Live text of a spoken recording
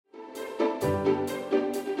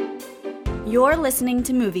You're listening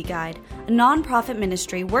to Movie Guide, a non-profit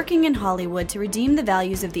ministry working in Hollywood to redeem the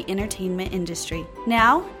values of the entertainment industry.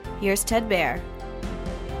 Now, here's Ted Baer.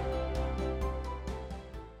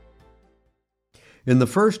 In the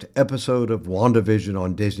first episode of WandaVision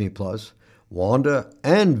on Disney+, Wanda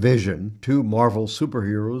and Vision, two Marvel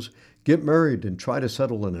superheroes, get married and try to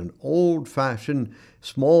settle in an old-fashioned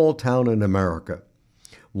small town in America.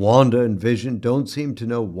 Wanda and Vision don't seem to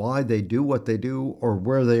know why they do what they do or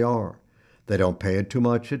where they are. They don't pay it too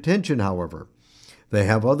much attention, however. They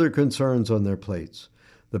have other concerns on their plates.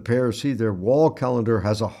 The pair see their wall calendar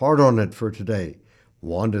has a heart on it for today.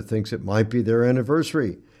 Wanda thinks it might be their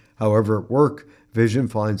anniversary. However, at work, Vision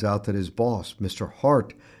finds out that his boss, Mr.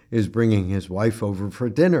 Hart, is bringing his wife over for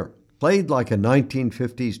dinner. Played like a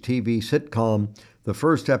 1950s TV sitcom, the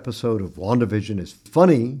first episode of WandaVision is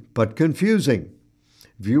funny but confusing.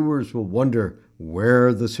 Viewers will wonder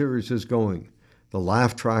where the series is going. The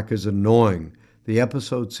laugh track is annoying. The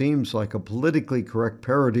episode seems like a politically correct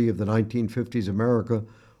parody of the 1950s America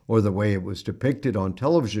or the way it was depicted on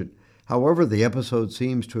television. However, the episode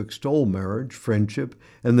seems to extol marriage, friendship,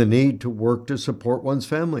 and the need to work to support one's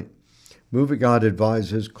family. Movie Guide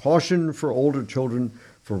advises caution for older children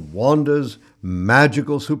for Wanda's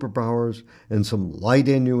magical superpowers and some light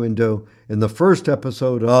innuendo in the first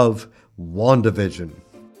episode of WandaVision.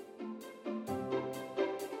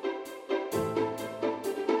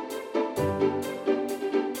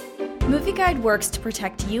 Movie Guide works to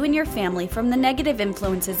protect you and your family from the negative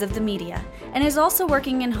influences of the media and is also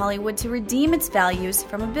working in Hollywood to redeem its values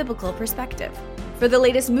from a biblical perspective. For the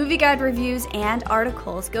latest Movie Guide reviews and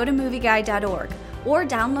articles, go to movieguide.org or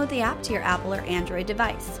download the app to your Apple or Android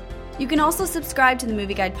device. You can also subscribe to the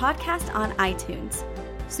Movie Guide podcast on iTunes.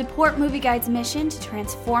 Support Movie Guide's mission to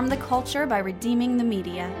transform the culture by redeeming the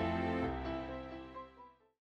media.